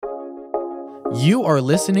You are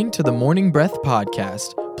listening to the Morning Breath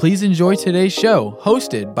Podcast. Please enjoy today's show,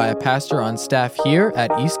 hosted by a pastor on staff here at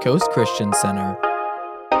East Coast Christian Center.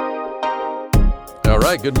 All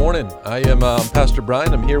right, good morning. I am Pastor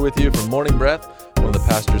Brian. I'm here with you from Morning Breath, one of the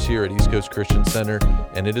pastors here at East Coast Christian Center,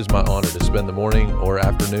 and it is my honor to spend the morning or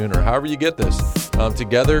afternoon or however you get this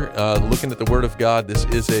together looking at the Word of God. This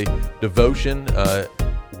is a devotion.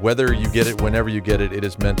 Whether you get it, whenever you get it, it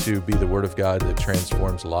is meant to be the Word of God that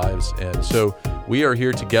transforms lives. And so we are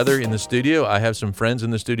here together in the studio. I have some friends in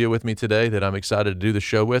the studio with me today that I'm excited to do the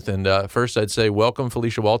show with. And first, I'd say welcome,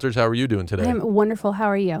 Felicia Walters. How are you doing today? I'm wonderful. How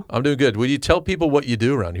are you? I'm doing good. Will you tell people what you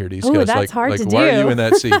do around here at East Ooh, Coast? that's hard to do. Why are you in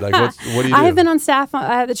that seat? What do you do? I have been on staff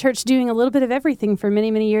at the church doing a little bit of everything for many,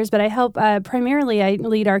 many years, but I help primarily, I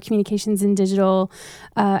lead our communications and digital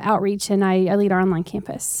outreach, and I lead our online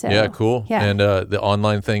campus. So, yeah, cool. Yeah. And the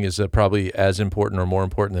online thing is probably as important or more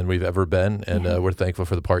important than we've ever been, and we're thankful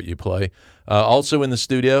for the part you play. Also in the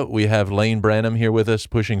studio, we have Lane Branham here with us,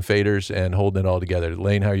 pushing faders and holding it all together.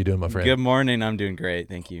 Lane, how are you doing, my friend? Good morning. I'm doing great.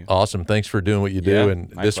 Thank you. Awesome. Thanks for doing what you do. Yeah,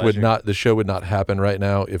 and my this pleasure. the show would not happen right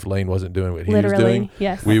now if Lane wasn't doing what he was Literally, doing.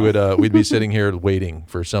 yes. We'd be sitting here waiting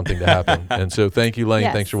for something to happen. And so thank you, Lane.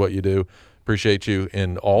 Yes. Thanks for what you do. Appreciate you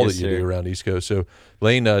in all Yes, that you sir. do around East Coast. So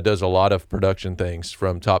Lane does a lot of production things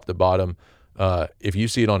from top to bottom. If you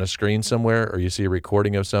see it on a screen somewhere, or you see a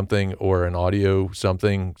recording of something or an audio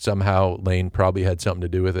something, somehow Lane probably had something to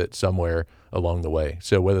do with it somewhere along the way.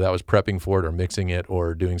 So whether that was prepping for it or mixing it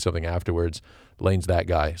or doing something afterwards, Lane's that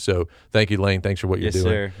guy. So thank you, Lane. Thanks for what you're Yes, doing.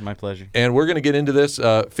 sir. My pleasure. And we're going to get into this.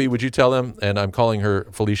 Fee, would you tell them? And I'm calling her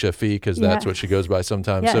Felicia Fee because that's Yeah. what she goes by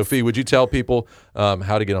sometimes. Yes. So Fee, would you tell people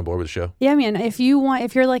how to get on board with the show? Yeah, man, if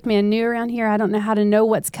you're like me and new around here, I don't know how to know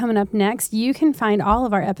what's coming up next, you can find all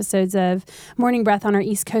of our episodes of Morning Breath on our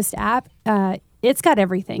East Coast app. It's got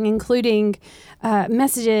everything, including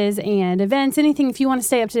messages and events, anything. If you want to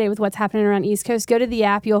stay up to date with what's happening around East Coast, go to the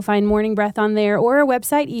app. You'll find Morning Breath on there, or our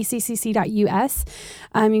website, eccc.us.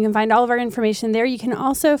 You can find all of our information there. You can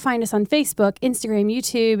also find us on Facebook, Instagram,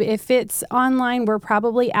 YouTube. If it's online, we're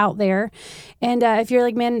probably out there. And if you're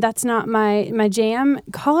like, man, that's not my jam,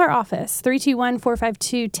 call our office,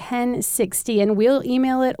 321-452-1060, and we'll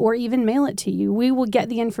email it or even mail it to you. We will get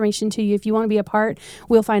the information to you. If you want to be a part,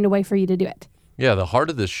 we'll find a way for you to do it. Yeah, the heart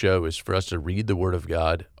of this show is for us to read the Word of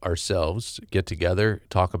God ourselves, get together,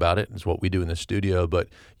 talk about it. It's what we do in the studio. But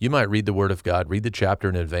you might read the Word of God, read the chapter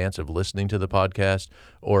in advance of listening to the podcast,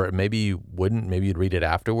 or maybe you wouldn't. Maybe you'd read it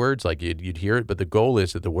afterwards, like you'd hear it. But the goal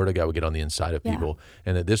is that the Word of God would get on the inside of people,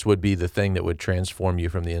 and that this would be the thing that would transform you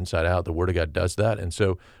from the inside out. The Word of God does that. And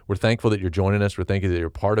so we're thankful that you're joining us. We're thankful that you're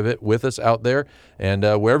part of it with us out there. And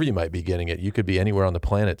wherever you might be getting it, you could be anywhere on the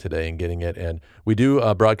planet today and getting it. And we do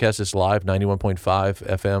broadcast this live, 91.5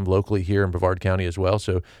 FM locally here in Brevard County as well.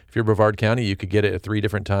 So if you're Brevard County, you could get it at 3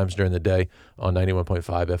 different times during the day on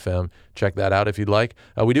 91.5 FM. Check that out if you'd like.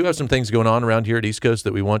 We do have some things going on around here at East Coast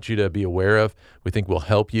that we want you to be aware of. We think will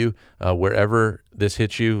help you wherever this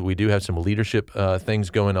hits you. We do have some leadership things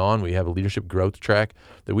going on. We have a leadership growth track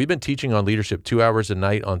that we've been teaching on leadership 2 hours a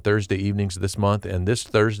night on Thursday evenings this month, and this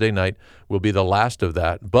Thursday night will be the last of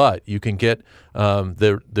that. But you can get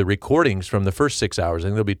the recordings from the first 6 hours. I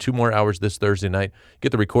think there'll be 2 more hours this Thursday night.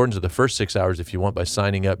 Get the recordings of the first 6 hours if you want by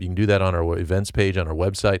signing up. You can do that on our events page on our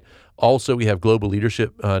website. Also, we have Global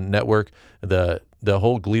Leadership Network. The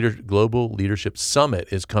whole Global Leadership Summit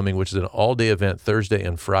is coming, which is an all-day event Thursday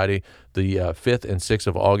and Friday, the 5th and 6th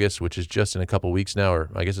of August, which is just in a couple weeks now,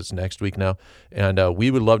 or I guess it's next week now. And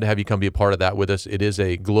we would love to have you come be a part of that with us. It is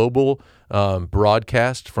a global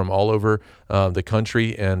broadcast from all over the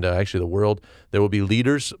country and actually the world. There will be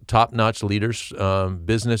leaders, top-notch leaders,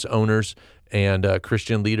 business owners, and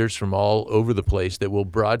Christian leaders from all over the place that will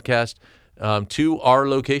broadcast to our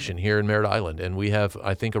location here in Merritt Island. And we have,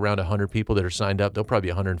 I think, around 100 people that are signed up. There'll probably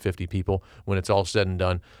be 150 people when it's all said and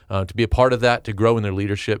done to be a part of that, to grow in their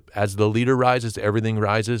leadership. As the leader rises, everything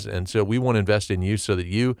rises. And so we want to invest in you so that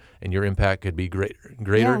you and your impact could be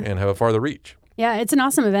greater and have a farther reach. Yeah, it's an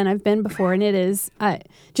awesome event. I've been before, and it is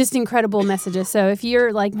just incredible messages. So if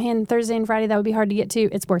you're like, man, Thursday and Friday, that would be hard to get to,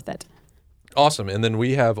 it's worth it. Awesome. And then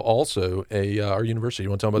we have also our university. You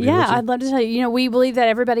want to talk about the university? Yeah, I'd love to tell you. We believe that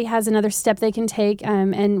everybody has another step they can take,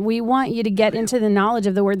 and we want you to get into the knowledge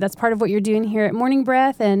of the Word. That's part of what you're doing here at Morning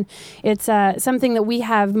Breath, and it's something that we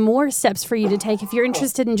have more steps for you to take. If you're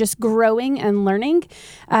interested in just growing and learning,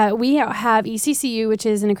 we have ECCU, which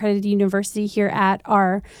is an accredited university here at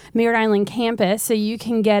our Merritt Island campus, so you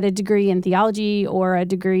can get a degree in theology or a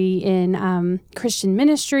degree in Christian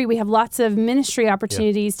ministry. We have lots of ministry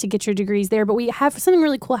opportunities to get your degrees there. But we have something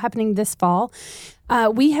really cool happening this fall.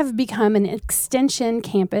 We have become an extension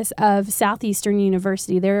campus of Southeastern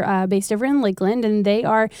University. They're based over in Lakeland, and they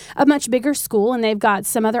are a much bigger school, and they've got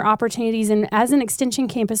some other opportunities. And as an extension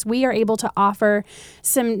campus, we are able to offer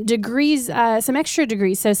some degrees, some extra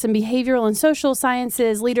degrees, so some behavioral and social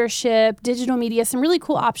sciences, leadership, digital media, some really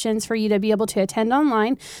cool options for you to be able to attend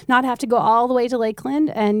online, not have to go all the way to Lakeland,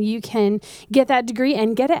 and you can get that degree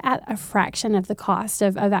and get it at a fraction of the cost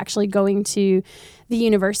of actually going to the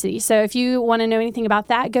university. So if you want to know anything about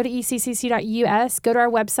that, go to eccc.us, go to our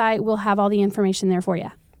website. We'll have all the information there for you.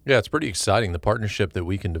 Yeah, it's pretty exciting, the partnership that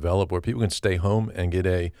we can develop where people can stay home and get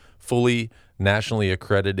a fully nationally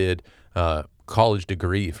accredited college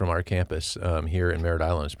degree from our campus here in Merritt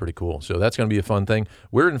Island. It's pretty cool. So that's going to be a fun thing.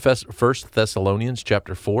 We're in 1 Thessalonians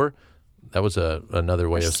chapter 4. That was another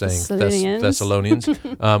way of saying Thessalonians.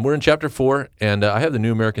 We're in chapter 4, and I have the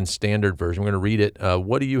New American Standard Version. We're going to read it.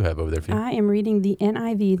 What do you have over there, Fee? I am reading the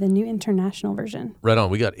NIV, the New International Version. Right on.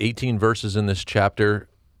 We got 18 verses in this chapter.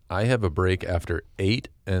 I have a break after 8,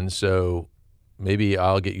 and so maybe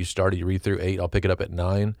I'll get you started. You read through 8. I'll pick it up at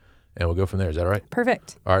 9, and we'll go from there. Is that all right?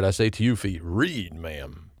 Perfect. All right. I say to you, Fee, read,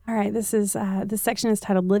 ma'am. All right, this section is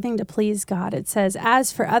titled Living to Please God. It says,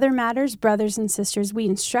 "As for other matters, brothers and sisters, we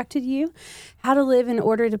instructed you how to live in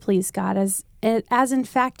order to please God, as in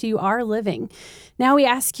fact you are living. Now we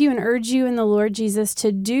ask you and urge you in the Lord Jesus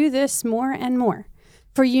to do this more and more.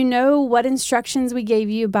 For you know what instructions we gave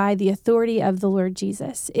you by the authority of the Lord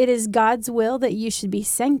Jesus. It is God's will that you should be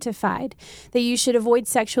sanctified, that you should avoid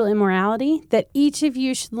sexual immorality, that each of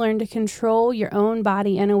you should learn to control your own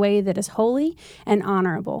body in a way that is holy and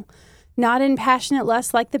honorable, not in passionate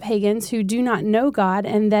lust like the pagans who do not know God,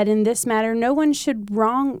 and that in this matter no one should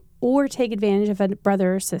wrong or take advantage of a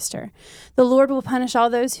brother or sister. The Lord will punish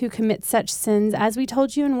all those who commit such sins, as we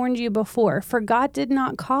told you and warned you before. For God did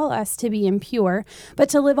not call us to be impure, but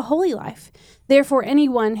to live a holy life. Therefore,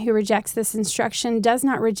 anyone who rejects this instruction does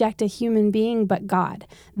not reject a human being, but God,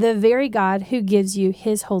 the very God who gives you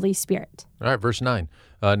his Holy Spirit." All right, verse 9.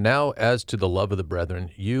 "Now, as to the love of the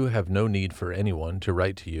brethren, you have no need for anyone to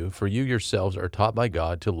write to you, for you yourselves are taught by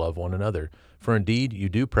God to love one another. For indeed you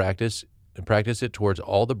do practice it towards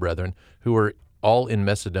all the brethren who are all in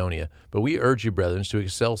Macedonia. But we urge you, brethren, to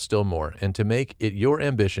excel still more, and to make it your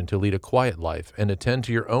ambition to lead a quiet life, and attend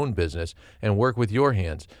to your own business, and work with your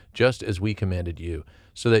hands, just as we commanded you,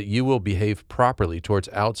 so that you will behave properly towards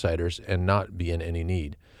outsiders and not be in any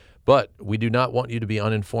need. But we do not want you to be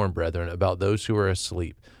uninformed, brethren, about those who are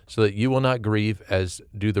asleep, so that you will not grieve as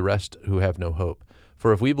do the rest who have no hope.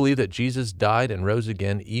 For if we believe that Jesus died and rose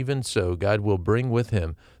again, even so God will bring with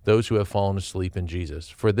him those who have fallen asleep in Jesus.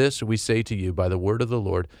 For this we say to you by the word of the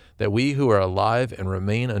Lord, that we who are alive and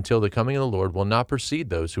remain until the coming of the Lord will not precede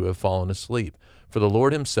those who have fallen asleep. For the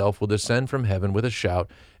Lord himself will descend from heaven with a shout,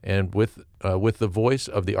 and with the voice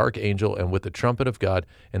of the archangel, and with the trumpet of God,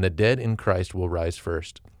 and the dead in Christ will rise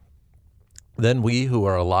first. Then we who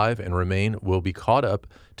are alive and remain will be caught up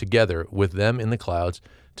together with them in the clouds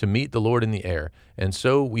to meet the Lord in the air, and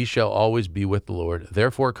so we shall always be with the Lord.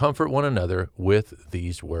 Therefore comfort one another with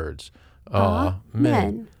these words."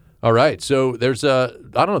 Amen. All right, so there's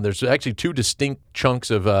there's actually two distinct chunks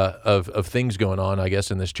of things going on, I guess,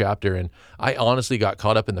 in this chapter, and I honestly got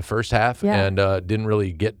caught up in the first half and didn't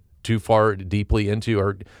really get too far deeply into,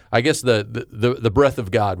 or I guess the breath of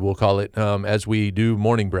God, we'll call it, as we do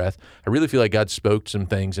morning breath. I really feel like God spoke some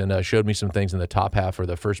things and showed me some things in the top half or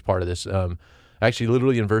the first part of this. Actually,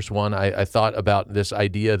 literally in verse 1, I thought about this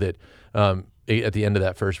idea that at the end of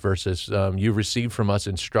that first verse is, "You received from us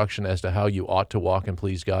instruction as to how you ought to walk and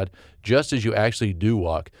please God, just as you actually do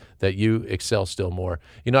walk, that you excel still more."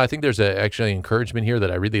 You know, I think there's actually encouragement here that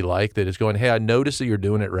I really like, that is going, hey, I notice that you're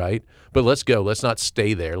doing it right, but let's go. Let's not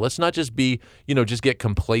stay there. Let's not just be, just get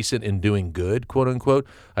complacent in doing good, quote unquote.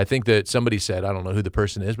 I think that somebody said, I don't know who the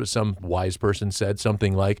person is, but some wise person said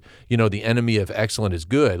something like, the enemy of excellent is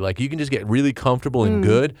good. Like, you can just get really comfortable in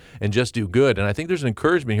good and just do good. And I think there's an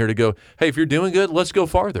encouragement here to go, hey, if you're doing good, let's go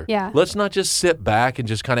farther. Yeah. Let's not just sit back and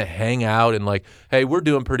just kind of hang out and like, hey, we're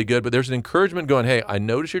doing pretty good. But there's an encouragement going, hey, I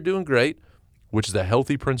notice you're doing great, which is a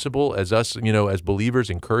healthy principle as us, as believers,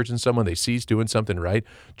 encouraging someone they see is doing something right.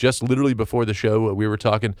 Just literally before the show, we were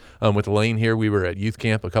talking with Lane here. We were at youth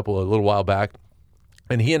camp a little while back.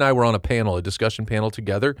 And he and I were on a discussion panel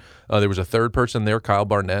together. There was a third person there, Kyle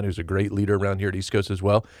Barnett, who's a great leader around here at East Coast as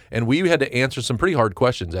well. And we had to answer some pretty hard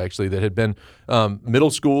questions, actually, that had been middle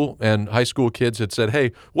school and high school kids had said,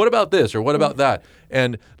 hey, what about this or what about that?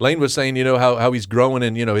 And Lane was saying, how he's growing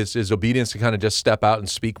and, his obedience to kind of just step out and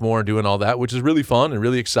speak more and doing all that, which is really fun and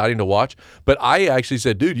really exciting to watch. But I actually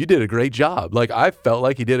said, dude, you did a great job. Like, I felt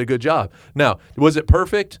like he did a good job. Now, was it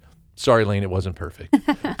perfect? Sorry, Lane, it wasn't perfect.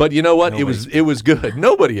 But you know what? It was good.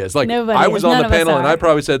 Nobody is. Like, Nobody I was is. on None the of us panel and are. I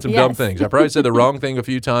probably said some dumb Yes. things. I probably said the wrong thing a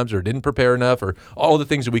few times or didn't prepare enough or all the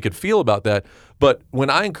things that we could feel about that. But when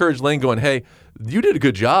I encouraged Lane going, hey, you did a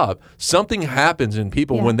good job, something happens in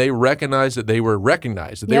people Yeah. when they recognize that they were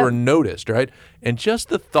recognized, that they Yep. were noticed, right? And just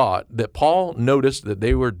the thought that Paul noticed that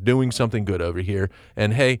they were doing something good over here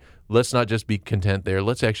and, hey, let's not just be content there.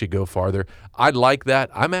 Let's actually go farther. I like that.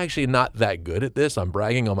 I'm actually not that good at this. I'm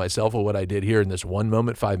bragging on myself of what I did here in this one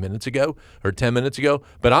moment 5 minutes ago or 10 minutes ago,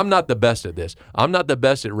 but I'm not the best at this. I'm not the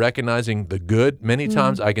best at recognizing the good. Many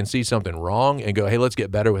times I can see something wrong and go, hey, let's get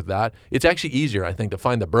better with that. It's actually easier, I think, to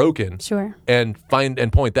find the broken Sure. and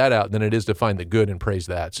point that out than it is to find the good and praise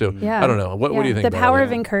that. So Yeah. I don't know. What do you think The about power that?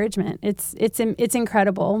 of encouragement. It's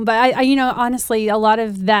incredible. But I honestly, a lot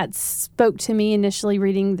of that spoke to me initially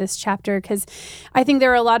reading this chapter because I think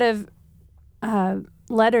there are a lot of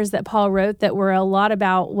letters that Paul wrote that were a lot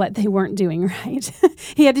about what they weren't doing right.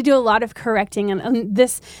 He had to do a lot of correcting, and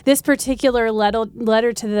this particular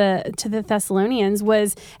letter to the Thessalonians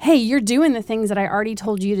was, hey, you're doing the things that I already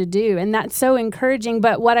told you to do, and that's so encouraging.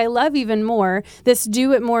 But what I love even more, this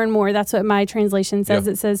do it more and more, that's what my translation says.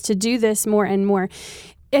 Yep. It says to do this more and more.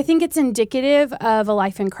 I think it's indicative of a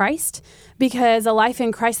life in Christ, because a life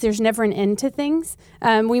in Christ, there's never an end to things.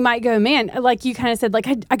 We might go, man, like you kind of said, like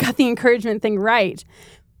I got the encouragement thing right.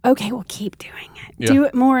 Okay, well, keep doing it. Yeah. Do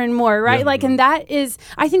it more and more, right? Yeah. Like, and that is,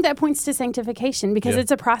 I think that points to sanctification because Yeah. it's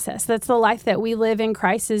a process. That's the life that we live in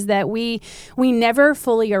Christ, is that we never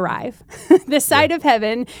fully arrive. This side of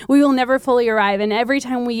heaven, we will never fully arrive. And every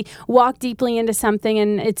time we walk deeply into something,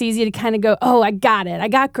 and it's easy to kind of go, oh, I got it. I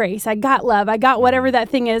got grace. I got love. I got whatever that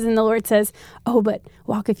thing is. And the Lord says, oh, but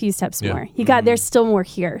walk a few steps Yeah. more. You got, there's still more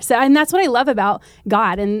here. So, and that's what I love about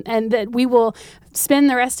God, and that we will spend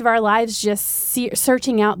the rest of our lives just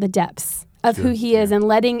searching out the depths of who he is and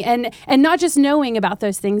letting, and not just knowing about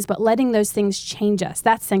those things, but letting those things change us.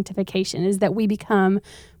 That's sanctification, is that we become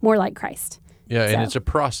more like Christ. Yeah, and So. it's a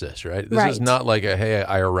process, right? This Right. is not like hey,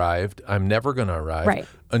 I arrived. I'm never going to arrive Right.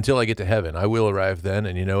 until I get to heaven. I will arrive then,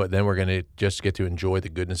 and you know what? Then we're going to just get to enjoy the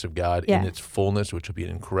goodness of God in Yeah. its fullness, which will be an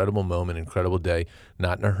incredible moment, incredible day.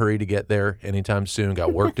 Not in a hurry to get there anytime soon.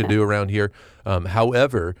 Got work to do around here.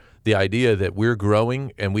 However, the idea that we're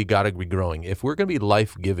growing and we got to be growing. If we're going to be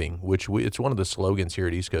life-giving, which it's one of the slogans here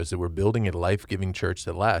at East Coast, that we're building a life-giving church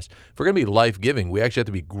that lasts. If we're going to be life-giving, we actually have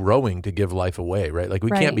to be growing to give life away, right? Like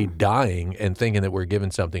we can't be Right. dying and thinking that we're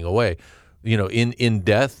giving something away. You know, in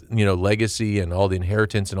death, you know, legacy and all the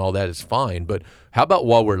inheritance and all that is fine. But how about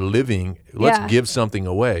while we're living, let's Yeah. give something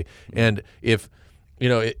away? And if, you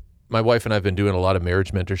know, my wife and I have been doing a lot of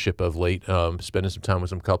marriage mentorship of late, spending some time with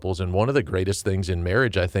some couples. And one of the greatest things in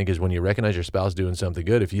marriage, I think, is when you recognize your spouse doing something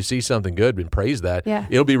good. If you see something good and praise that, Yeah.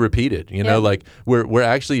 it'll be repeated. You know, Yeah. like we're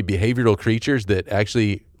actually behavioral creatures that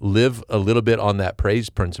actually live a little bit on that praise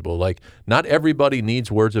principle. Like not everybody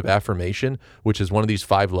needs words of affirmation, which is one of these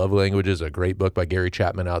 5 love languages, a great book by Gary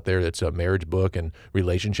Chapman out there. That's a marriage book and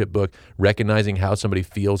relationship book, recognizing how somebody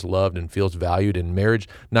feels loved and feels valued in marriage.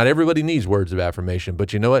 Not everybody needs words of affirmation,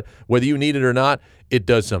 but you know what? Whether you need it or not, it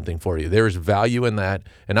does something for you. There is value in that.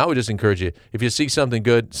 And I would just encourage you, if you see something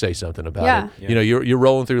good, say something about Yeah. it. You know, you're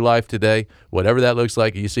rolling through life today, whatever that looks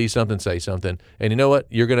like, you see something, say something. And you know what?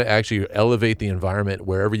 You're going to actually elevate the environment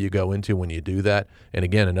wherever you go into when you do that. And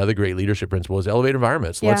again, another great leadership principle is elevate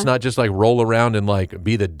environments. Let's Yeah. not just like roll around and like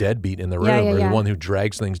be the deadbeat in the room Yeah, or yeah. the one who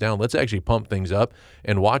drags things down. Let's actually pump things up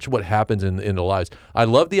and watch what happens in the lives. I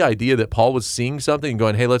love the idea that Paul was seeing something and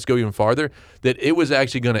going, hey, let's go even farther, that it was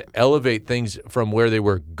actually going to elevate things from where they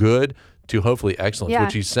were good to hopefully excellence, Yeah.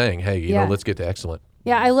 which he's saying, hey, you Yeah. know, let's get to excellent.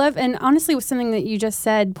 Yeah, I love, and honestly, with something that you just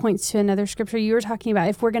said points to another scripture you were talking about.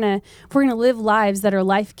 If we're gonna live lives that are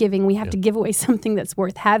life giving, we have to give away something that's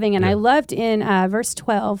worth having. And I loved in verse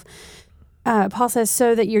 12. Paul says,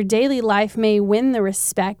 so that your daily life may win the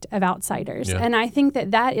respect of outsiders. Yeah. And I think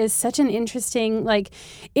that is such an interesting, like,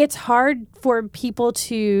 it's hard for people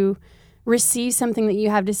to receive something that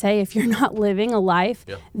you have to say if you're not living a life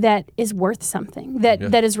that is worth something,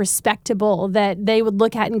 that is respectable, that they would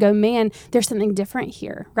look at and go, man, there's something different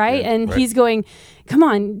here, right? Yeah, and right. he's going, come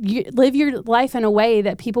on, you live your life in a way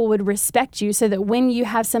that people would respect you, so that when you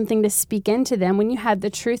have something to speak into them, when you have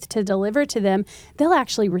the truth to deliver to them, they'll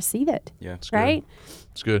actually receive it. Yeah. Right?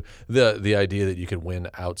 It's good. The idea that you can win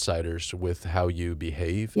outsiders with how you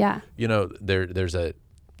behave. Yeah. You know, there's a,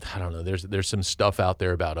 I don't know, there's some stuff out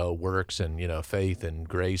there about works and, you know, faith and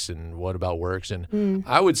grace and what about works. And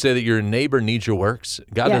I would say that your neighbor needs your works.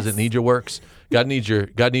 God Yes. doesn't need your works. God needs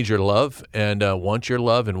your love and wants your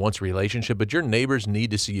love and wants relationship, but your neighbors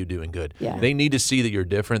need to see you doing good. Yeah. They need to see that you're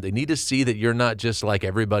different. They need to see that you're not just like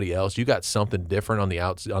everybody else. You got something different on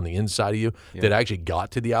the inside of you that actually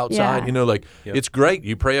got to the outside. Yeah. It's great.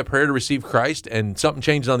 You pray a prayer to receive Christ and something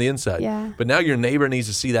changes on the inside. Yeah. But now your neighbor needs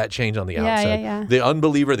to see that change on the outside. Yeah. The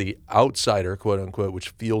unbeliever, the outsider, quote unquote, which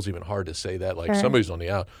feels even hard to say that, like Sure. somebody's on the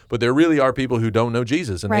out. But there really are people who don't know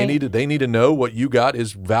Jesus, and Right. they need to know what you got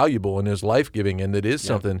is valuable and is life-giving, and it is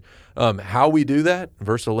something. How we do that,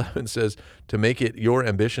 verse 11 says, to make it your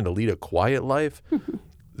ambition to lead a quiet life.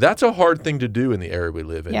 That's a hard thing to do in the era we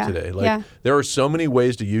live in today. There are so many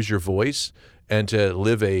ways to use your voice and to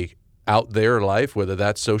live a out there life, whether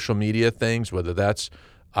that's social media things, whether that's,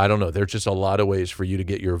 I don't know, there's just a lot of ways for you to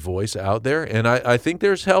get your voice out there. And I think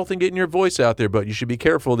there's health in getting your voice out there, but you should be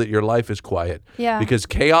careful that your life is quiet. Yeah. Because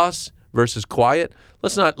chaos versus quiet,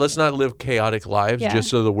 let's not live chaotic lives just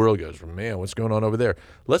so the world goes, man, what's going on over there?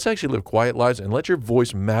 Let's actually live quiet lives and let your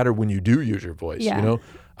voice matter when you do use your voice. Yeah.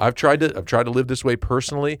 I've tried to live this way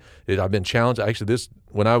personally. I've been challenged. Actually,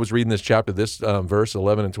 when I was reading this chapter, this verse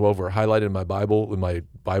 11 and 12 were highlighted in my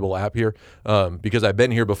Bible app here, because I've been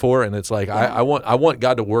here before, and it's like I want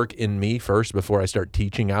God to work in me first before I start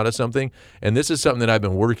teaching out of something. And this is something that I've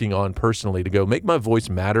been working on personally to go make my voice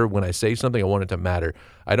matter. When I say something, I want it to matter.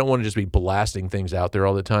 I don't want to just be blasting things out there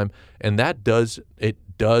all the time. And it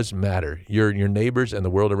does matter. Your neighbors and the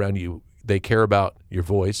world around you, they care about your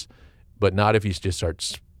voice, but not if you just start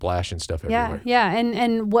splashing stuff everywhere. Yeah.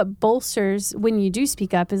 And what bolsters when you do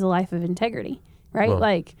speak up is a life of integrity, right? Well,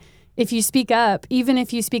 like if you speak up, even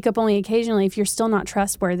if you speak up only occasionally, if you're still not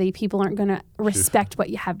trustworthy, people aren't going to respect what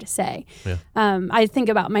you have to say. Yeah. I think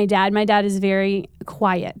about my dad. My dad is very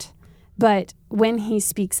quiet, but when he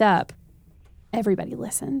speaks up, everybody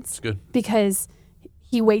listens. It's good. Because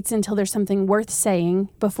he waits until there's something worth saying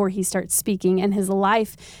before he starts speaking, and his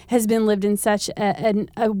life has been lived in such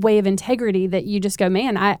a way of integrity that you just go,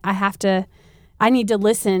 man, I need to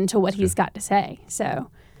listen to what he's got to say.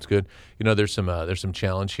 So it's good. There's some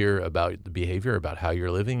challenge here about the behavior, about how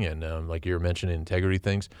you're living, and like you were mentioning integrity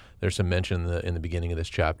things. There's some mention in the beginning of this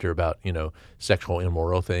chapter about sexual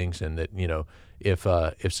immoral things, and that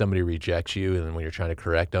if somebody rejects you, and when you're trying to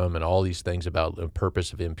correct them, and all these things about the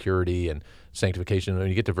purpose of impurity and sanctification. When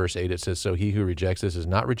you get to verse 8, it says, "So he who rejects this is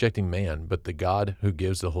not rejecting man, but the God who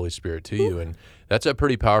gives the Holy Spirit to you." And that's a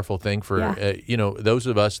pretty powerful thing for those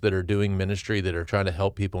of us that are doing ministry, that are trying to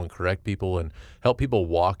help people and correct people and help people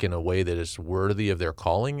walk in a way that is worthy of their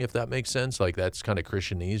calling, if that makes sense. Like that's kind of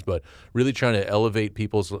Christianese, but really trying to elevate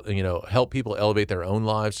people's, help people elevate their own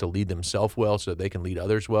lives to lead themselves well so that they can lead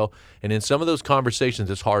others well. And in some of those conversations,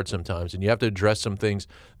 it's hard sometimes, and you have to address some things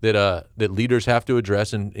that leaders have to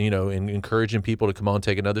address, and and encouraging people to come on,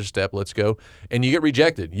 take another step, let's go. And you get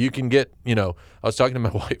rejected. You can get, I was talking to my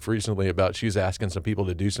wife recently about, she was asking some people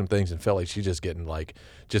to do some things and felt like she's just getting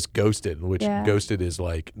just ghosted, which ghosted is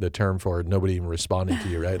like the term for nobody even responding to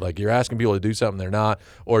you, right? Like you're asking people to do something they're not,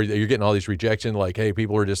 or you're getting all these rejection, like, hey,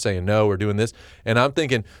 people are just saying no or doing this. And I'm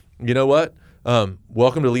thinking, you know what?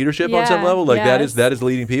 Welcome to leadership on some level. Like that is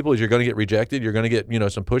leading people. Is you're going to get rejected. You're going to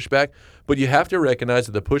get some pushback. But you have to recognize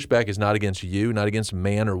that the pushback is not against you, not against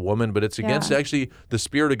man or woman, but it's against actually the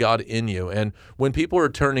Spirit of God in you. And when people are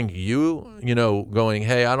turning to you, going,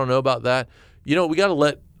 hey, I don't know about that. We got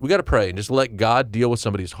to pray and just let God deal with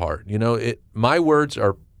somebody's heart. My words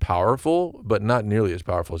are powerful, but not nearly as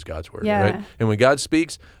powerful as God's word. Yeah. Right? And when God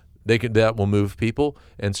speaks, that will move people.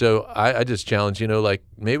 And so I just challenge,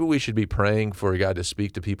 maybe we should be praying for God to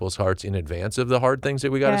speak to people's hearts in advance of the hard things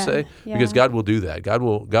that we got to say, because God will do that. God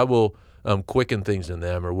will quicken things in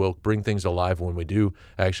them, or will bring things alive when we do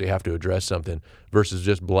actually have to address something, versus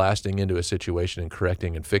just blasting into a situation and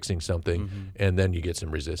correcting and fixing something, and then you get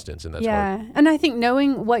some resistance, and that's hard. And I think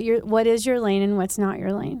knowing what is your lane and what's not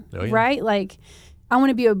your lane, right? Like, I want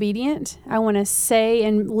to be obedient. I want to say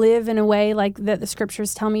and live in a way like that the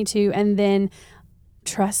scriptures tell me to, and then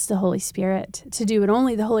trust the Holy Spirit to do what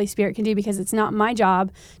only the Holy Spirit can do, because it's not my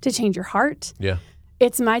job to change your heart. Yeah.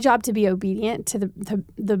 It's my job to be obedient to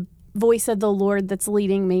the voice of the Lord that's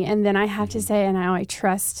leading me. And then I have to say, and I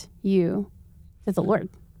trust you to the Lord.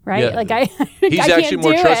 Right? Yeah. Like He's I actually can't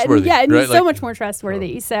more do trustworthy. It. Yeah, and right? he's so much more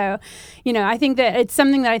trustworthy. So, I think that it's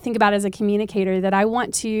something that I think about as a communicator, that I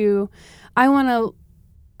want you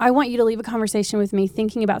to leave a conversation with me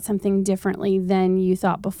thinking about something differently than you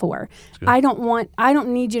thought before. I don't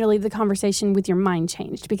need you to leave the conversation with your mind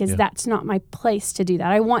changed, because that's not my place to do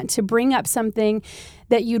that. I want to bring up something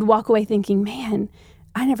that you'd walk away thinking, man,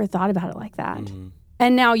 I never thought about it like that. Mm-hmm.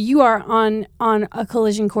 And now you are on a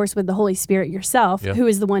collision course with the Holy Spirit yourself, who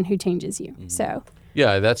is the one who changes you. Mm-hmm. So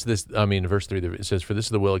Yeah, that's this. I mean, verse 3, it says, "For this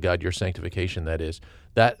is the will of God, your sanctification." That is,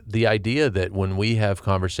 that the idea that when we have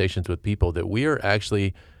conversations with people, that we're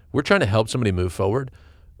trying to help somebody move forward,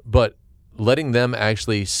 but letting them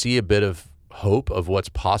actually see a bit of hope of what's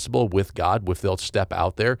possible with God, if they'll step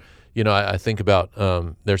out there. I think about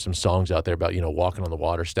there's some songs out there about walking on the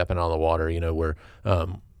water, stepping on the water.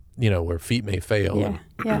 Where feet may fail,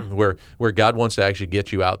 and where God wants to actually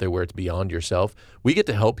get you out there where it's beyond yourself. We get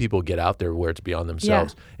to help people get out there where it's beyond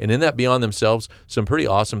themselves. Yeah. And in that beyond themselves, some pretty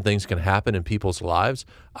awesome things can happen in people's lives.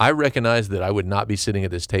 I recognize that I would not be sitting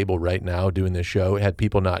at this table right now doing this show had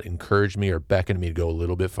people not encouraged me or beckoned me to go a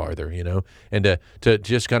little bit farther, and to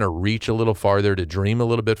just kind of reach a little farther, to dream a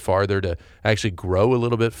little bit farther, to actually grow a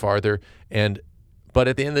little bit farther. But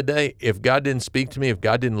at the end of the day, if God didn't speak to me, if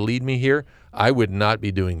God didn't lead me here, I would not be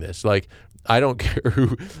doing this. Like, I don't care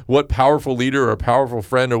what powerful leader or powerful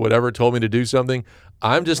friend or whatever told me to do something.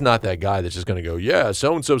 I'm just not that guy that's just going to go, yeah,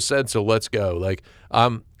 so-and-so said, so let's go. Like,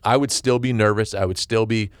 I would still be nervous. I would still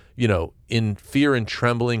be, in fear and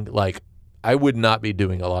trembling. Like, I would not be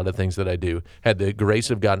doing a lot of things that I do had the grace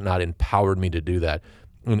of God not empowered me to do that.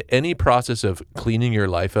 In any process of cleaning your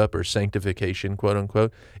life up or sanctification, quote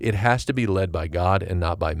unquote, it has to be led by God and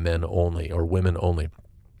not by men only or women only.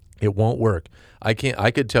 It won't work. I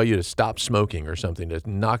could tell you to stop smoking or something, to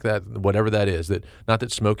knock that, whatever that is, that not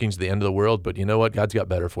that smoking's the end of the world, but you know what? God's got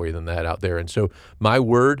better for you than that out there. And so my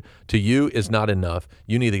word to you is not enough.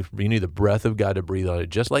 You need the breath of God to breathe on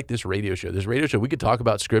it, just like this radio show. This radio show, we could talk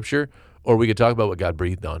about Scripture, or we could talk about what God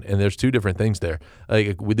breathed on. And there's two different things there.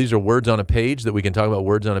 These are words on a page that we can talk about,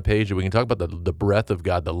 words on a page that we can talk about the breath of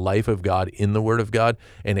God, the life of God in the Word of God,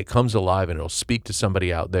 and it comes alive and it'll speak to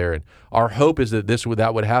somebody out there. And our hope is that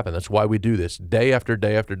that would happen. That's why we do this. Day after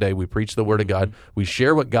day after day, we preach the Word of God. We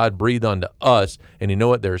share what God breathed on to us, and you know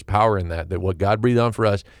what? There's power in that what God breathed on for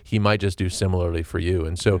us, He might just do similarly for you.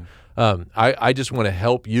 And so I just want to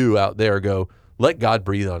help you out there go, let God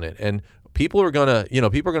breathe on it. And people are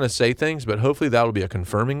gonna say things, but hopefully that'll be a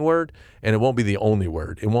confirming word, and it won't be the only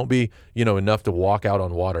word. It won't be, enough to walk out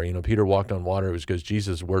on water. Peter walked on water. It was because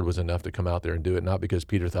Jesus' word was enough to come out there and do it, not because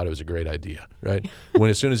Peter thought it was a great idea, right?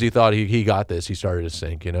 As soon as he thought he got this, he started to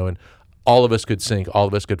sink, and all of us could sink. All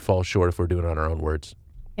of us could fall short if we're doing it on our own words.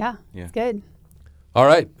 Yeah. It's good. All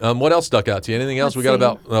right. What else stuck out to you? Anything else? We got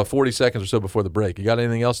about 40 seconds or so before the break. You got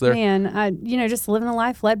anything else there? Man, just living a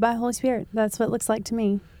life led by Holy Spirit. That's what it looks like to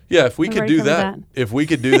me. Yeah, if we could do that,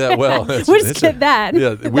 well, we'll just get that.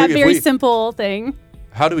 Yeah, that simple thing.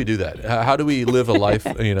 How do we do that? How do we live a life,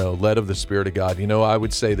 led of the Spirit of God? I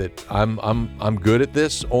would say that I'm good at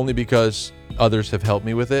this only because others have helped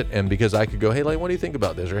me with it, and because I could go, hey, what do you think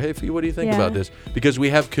about this? Or hey, Fee, what do you think about this? Because we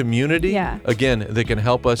have community, again, that can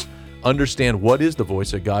help us understand what is the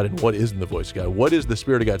voice of God and what isn't the voice of God. What does the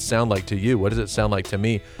Spirit of God sound like to you? What does it sound like to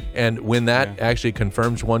me? And when that actually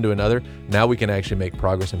confirms one to another, now we can actually make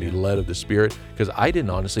progress and be led of the Spirit, because I didn't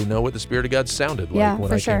honestly know what the Spirit of God sounded like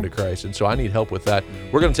when I came to Christ. And so I need help with that.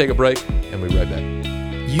 We're going to take a break and we'll be right back.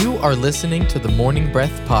 You are listening to the Morning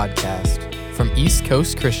Breath Podcast from East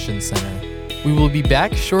Coast Christian Center. We will be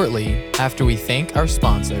back shortly after we thank our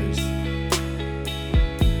sponsors.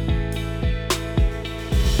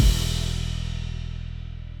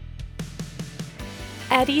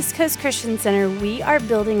 At East Coast Christian Center, we are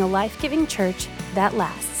building a life-giving church that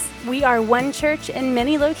lasts. We are one church in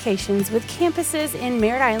many locations with campuses in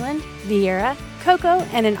Merritt Island, Viera, Cocoa,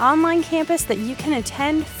 and an online campus that you can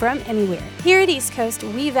attend from anywhere. Here at East Coast,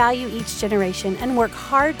 we value each generation and work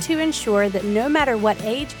hard to ensure that no matter what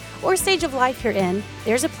age or stage of life you're in,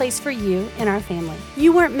 there's a place for you in our family.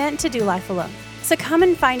 You weren't meant to do life alone, so come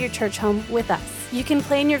and find your church home with us. You can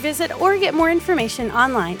plan your visit or get more information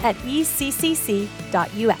online at eccc.us.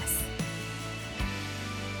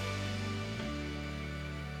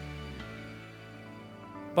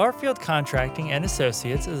 Barfield Contracting and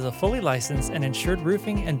Associates is a fully licensed and insured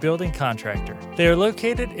roofing and building contractor. They are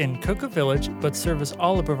located in Cocoa Village, but service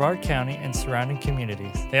all of Brevard County and surrounding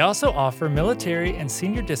communities. They also offer military and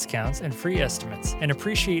senior discounts and free estimates, and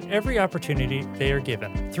appreciate every opportunity they are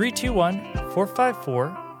given.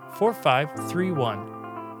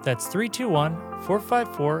 321-454-4531. That's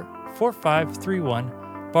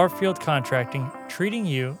 321-454-4531. Barfield Contracting, treating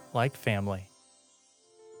you like family.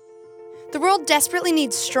 The world desperately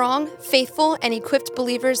needs strong, faithful, and equipped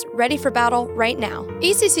believers ready for battle right now.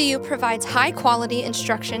 ECCU provides high-quality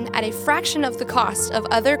instruction at a fraction of the cost of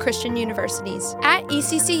other Christian universities. At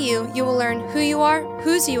ECCU, you will learn who you are,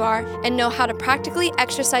 whose you are, and know how to practically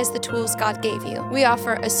exercise the tools God gave you. We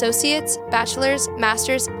offer associates, bachelor's,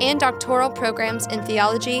 master's, and doctoral programs in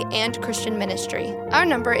theology and Christian ministry. Our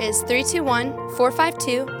number is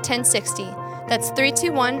 321-452-1060. That's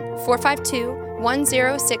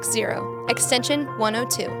 321-452-1060, extension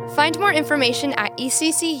 102. Find more information at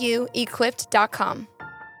eccuequipped.com.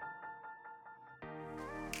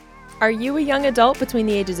 Are you a young adult between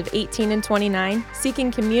the ages of 18 and 29, seeking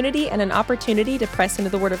community and an opportunity to press into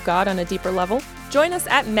the Word of God on a deeper level? Join us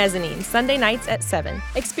at Mezzanine, Sunday nights at 7.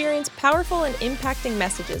 Experience powerful and impacting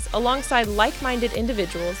messages alongside like-minded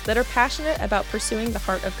individuals that are passionate about pursuing the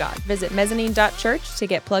heart of God. Visit mezzanine.church to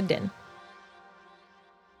get plugged in.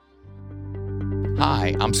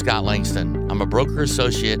 Hi, I'm Scott Langston. I'm a broker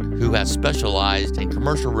associate who has specialized in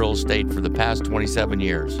commercial real estate for the past 27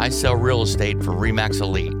 years. I sell real estate for RE/MAX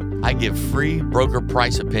Elite. I give free broker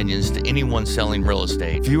price opinions to anyone selling real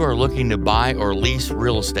estate. If you are looking to buy or lease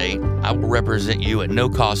real estate, I will represent you at no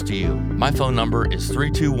cost to you. My phone number is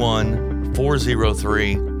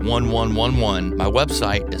 321-403-1111. My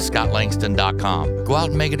website is scottlangston.com. Go out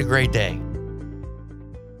and make it a great day.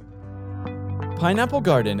 Pineapple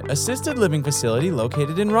Garden, assisted living facility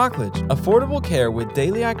located in Rockledge. Affordable care with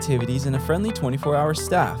daily activities and a friendly 24-hour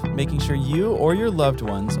staff, making sure you or your loved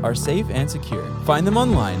ones are safe and secure. Find them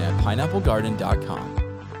online at pineapplegarden.com.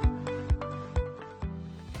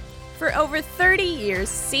 For over 30 years,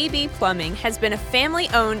 CB Plumbing has been a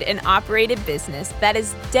family-owned and operated business that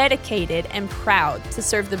is dedicated and proud to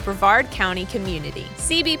serve the Brevard County community.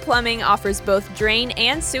 CB Plumbing offers both drain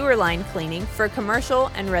and sewer line cleaning for commercial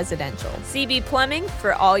and residential. CB Plumbing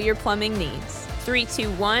for all your plumbing needs.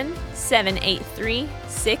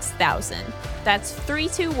 321-783-6000. That's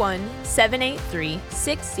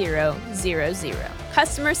 321-783-6000.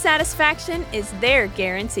 Customer satisfaction is their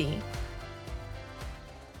guarantee.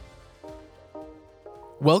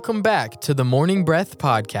 Welcome back to the Morning Breath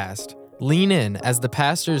Podcast. Lean in as the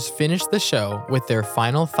pastors finish the show with their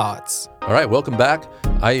final thoughts. All right, welcome back.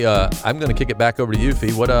 I'm going to kick it back over to you,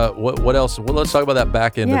 Fee. What else? Well, let's talk about that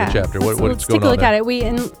back end of the chapter. What's going on? Let's take a look at it.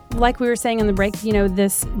 Like we were saying in the break,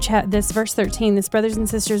 this verse 13, this brothers and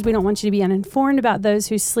sisters, we don't want you to be uninformed about those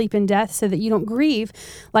who sleep in death, so that you don't grieve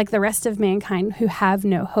like the rest of mankind who have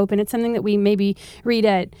no hope. And it's something that we maybe read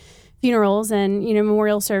at funerals and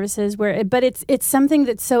memorial services, but it's something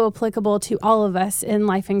that's so applicable to all of us in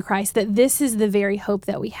life in Christ, that this is the very hope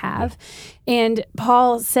that we have. And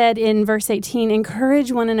Paul said in verse 18,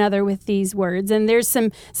 encourage one another with these words. And there's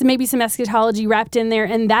some eschatology wrapped in there,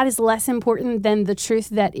 and that is less important than the truth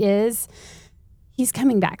that is He's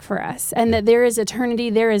coming back for us, and that there is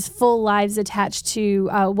eternity, there is full lives attached to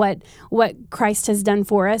what Christ has done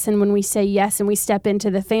for us. And when we say yes and we step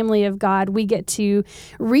into the family of God, we get to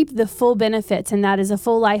reap the full benefits, and that is a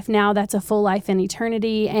full life now, that's a full life in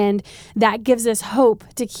eternity, and that gives us hope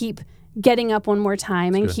to keep getting up one more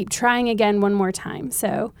time and keep trying again one more time.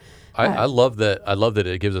 So I love that. I love that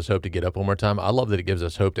it gives us hope to get up one more time. I love that it gives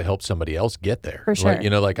us hope to help somebody else get there. For sure.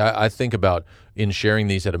 I think about in sharing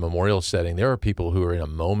these at a memorial setting, there are people who are in a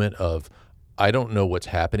moment of, I don't know what's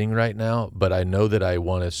happening right now, but I know that I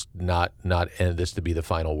want us not end this to be the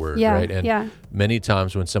final word, right? And many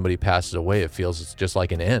times when somebody passes away, it feels it's just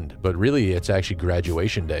like an end, but really it's actually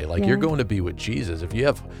graduation day. Like you're going to be with Jesus. If you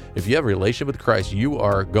have a relationship with Christ, you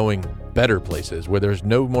are going better places where there's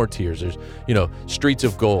no more tears. There's, streets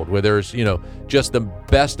of gold, where there's, just the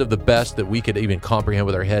best of the best that we could even comprehend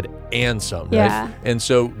with our head and some, right? And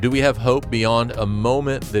so do we have hope beyond a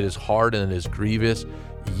moment that is hard and is grievous?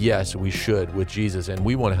 Yes, we should with Jesus, and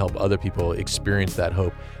we want to help other people experience that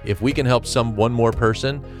hope. If we can help one more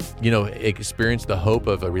person, experience the hope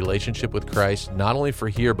of a relationship with Christ, not only for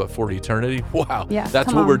here, but for eternity, wow,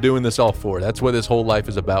 that's what we're doing this all for. That's what this whole life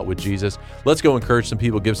is about with Jesus. Let's go encourage some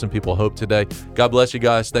people, give some people hope today. God bless you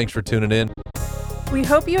guys. Thanks for tuning in. We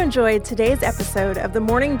hope you enjoyed today's episode of the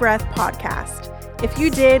Morning Breath podcast. If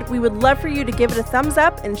you did, we would love for you to give it a thumbs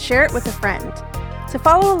up and share it with a friend. To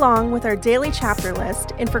follow along with our daily chapter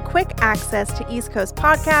list and for quick access to East Coast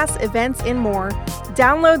podcasts, events, and more,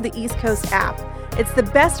 download the East Coast app. It's the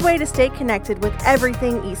best way to stay connected with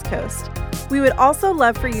everything East Coast. We would also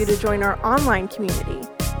love for you to join our online community.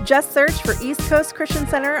 Just search for East Coast Christian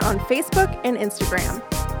Center on Facebook and Instagram.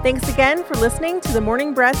 Thanks again for listening to the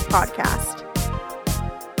Morning Breath podcast.